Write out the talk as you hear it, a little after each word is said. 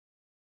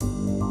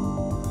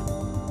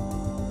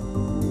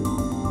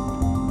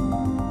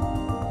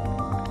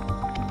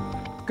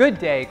Good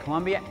day,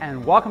 Columbia,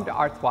 and welcome to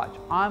Arts Watch.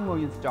 I'm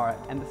William Starrett,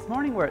 and this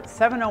morning we're at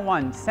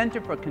 701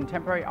 Center for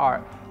Contemporary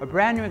Art, a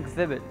brand new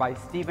exhibit by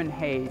Stephen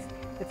Hayes.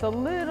 It's a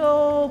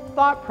little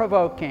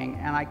thought-provoking,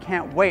 and I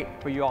can't wait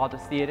for you all to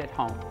see it at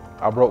home.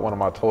 I broke one of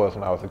my toys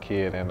when I was a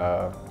kid, and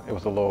it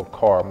was a little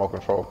car,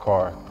 remote-controlled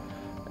car,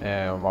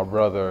 and my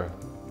brother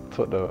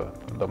took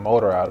the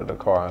motor out of the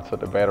car and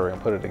took the battery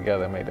and put it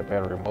together and made the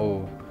battery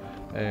move.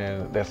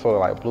 And that sort of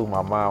like blew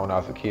my mind when I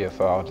was a kid,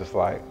 so I was just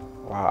like,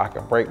 wow, I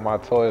can break my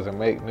toys and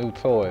make new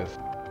toys.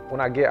 When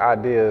I get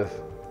ideas,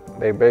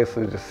 they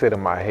basically just sit in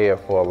my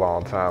head for a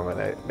long time, and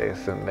they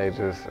just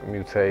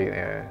mutate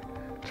and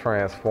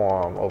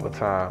transform over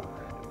time.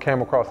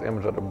 Came across the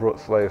image of the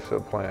Brooks slave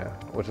ship plan,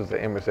 which is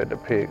the image that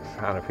depicts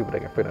how many people they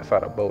can fit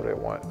inside a boat at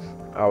once.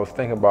 I was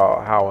thinking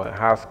about how in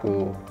high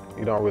school,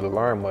 you don't really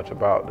learn much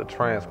about the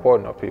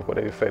transporting of people.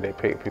 They say they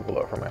pick people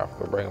up from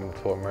Africa, bring them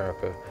to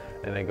America,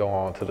 and they go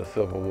on to the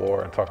Civil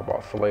War and talk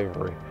about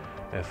slavery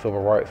and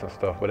civil rights and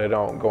stuff, but they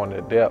don't go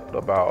into depth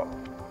about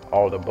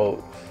all the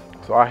boats.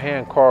 So I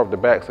hand carved the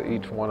backs of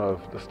each one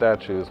of the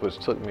statues, which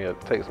takes me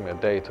a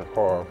day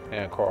to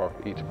hand carve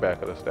each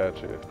back of the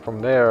statue. From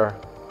there,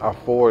 I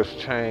forged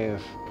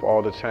chains for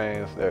all the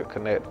chains that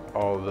connect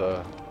all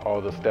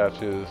the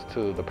statues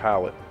to the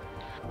pallet.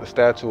 The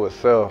statue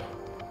itself,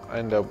 I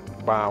ended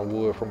up buying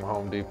wood from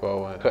Home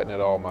Depot and cutting it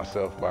all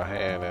myself by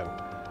hand and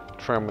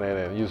trimming it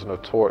and using a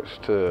torch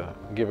to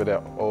give it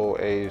that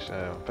old age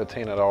and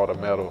patina all the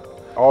metal.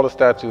 All the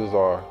statues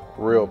are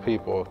real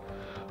people,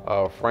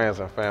 friends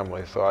and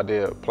family. So I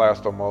did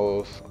plaster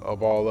molds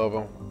of all of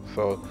them.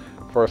 So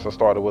first I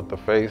started with the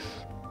face,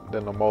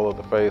 then the mold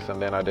of the face,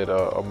 and then I did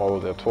a mold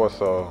of their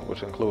torso,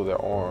 which includes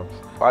their arms.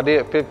 I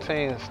did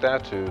 15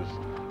 statues.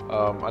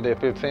 I did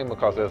 15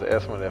 because there's an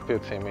estimate that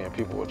 15 million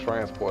people were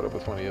transported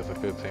between the years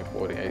of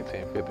 1540 and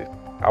 1850.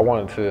 I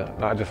wanted to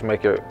not just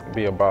make it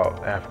be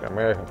about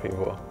African-American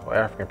people or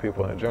African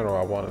people in general.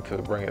 I wanted to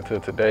bring it to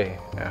today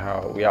and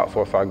how we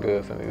outsource our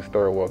goods in these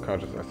third world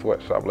countries and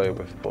sweatshop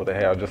labors, so they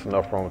have just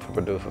enough room to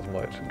produce as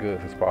much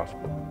goods as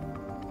possible.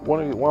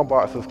 One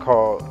box is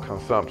called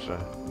consumption,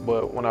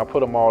 but when I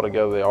put them all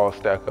together, they all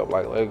stack up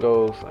like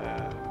Legos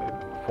and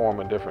they form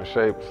in different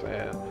shapes,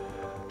 and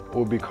it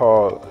would be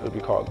called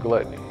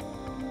gluttony.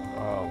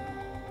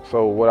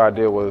 So what I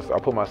did was I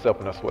put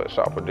myself in a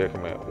sweatshop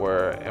predicament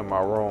where in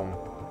my room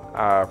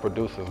I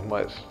produced as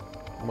much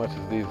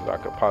as these as I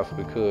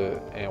possibly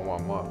could in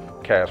 1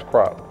 month. Cash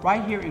crop.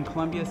 Right here in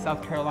Columbia,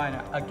 South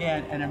Carolina,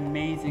 again, an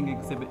amazing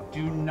exhibit.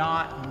 Do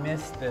not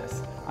miss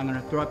this. I'm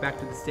going to throw it back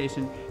to the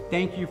station.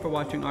 Thank you for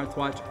watching Arts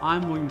Watch.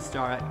 I'm William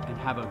Starrett, and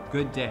have a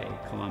good day,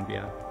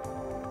 Columbia.